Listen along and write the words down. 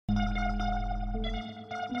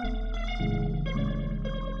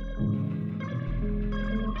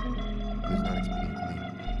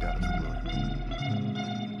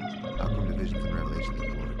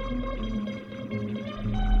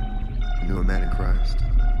man in Christ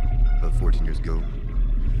of 14 years ago.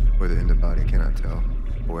 Whether in the body I cannot tell,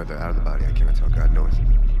 or whether out of the body I cannot tell, God knoweth.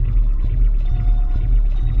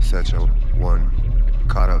 Such a one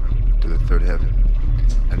caught up to the third heaven,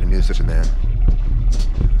 and I knew such a man.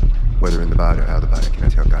 Whether in the body or out of the body I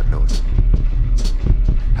cannot tell, God knoweth.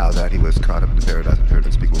 How that he was caught up in the paradise and heard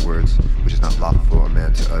unspeakable words, which is not lawful for a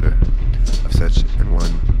man to utter. Of such an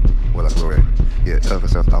one will I glory. Yet of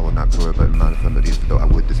myself I will not glory, but in mine infirmities, though I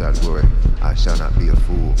would desire glory, I shall not be a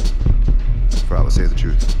fool, for I will say the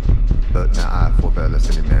truth. But now I forbear,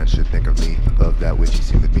 lest any man should think of me above that which he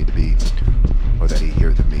seemeth me to be, or that he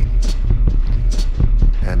heareth of me.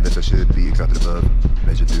 And lest I should be exalted above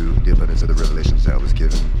measure through the abundance of the revelations that was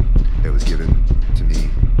given to me.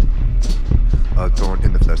 A thorn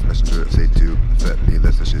in the flesh, messenger of Satan to affect me,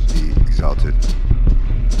 lest I should be exalted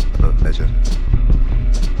above measure.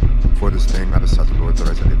 For this thing I besought the Lord,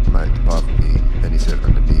 thrice, that it might depart from me. And he said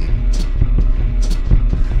unto me,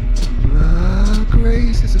 My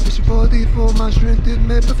grace is sufficient for thee, for my strength is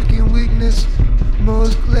made perfect in weakness.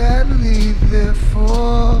 Most gladly,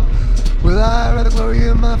 therefore, will I rather glory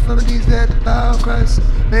in my infirmities, that the power of Christ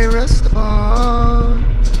may rest upon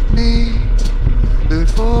me.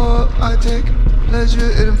 Therefore I take pleasure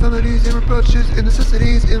in infirmities, in reproaches, in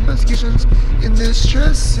necessities, in persecutions, in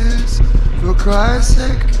distresses, for Christ's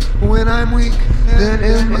sake. When I'm weak, then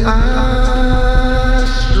am I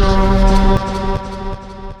strong.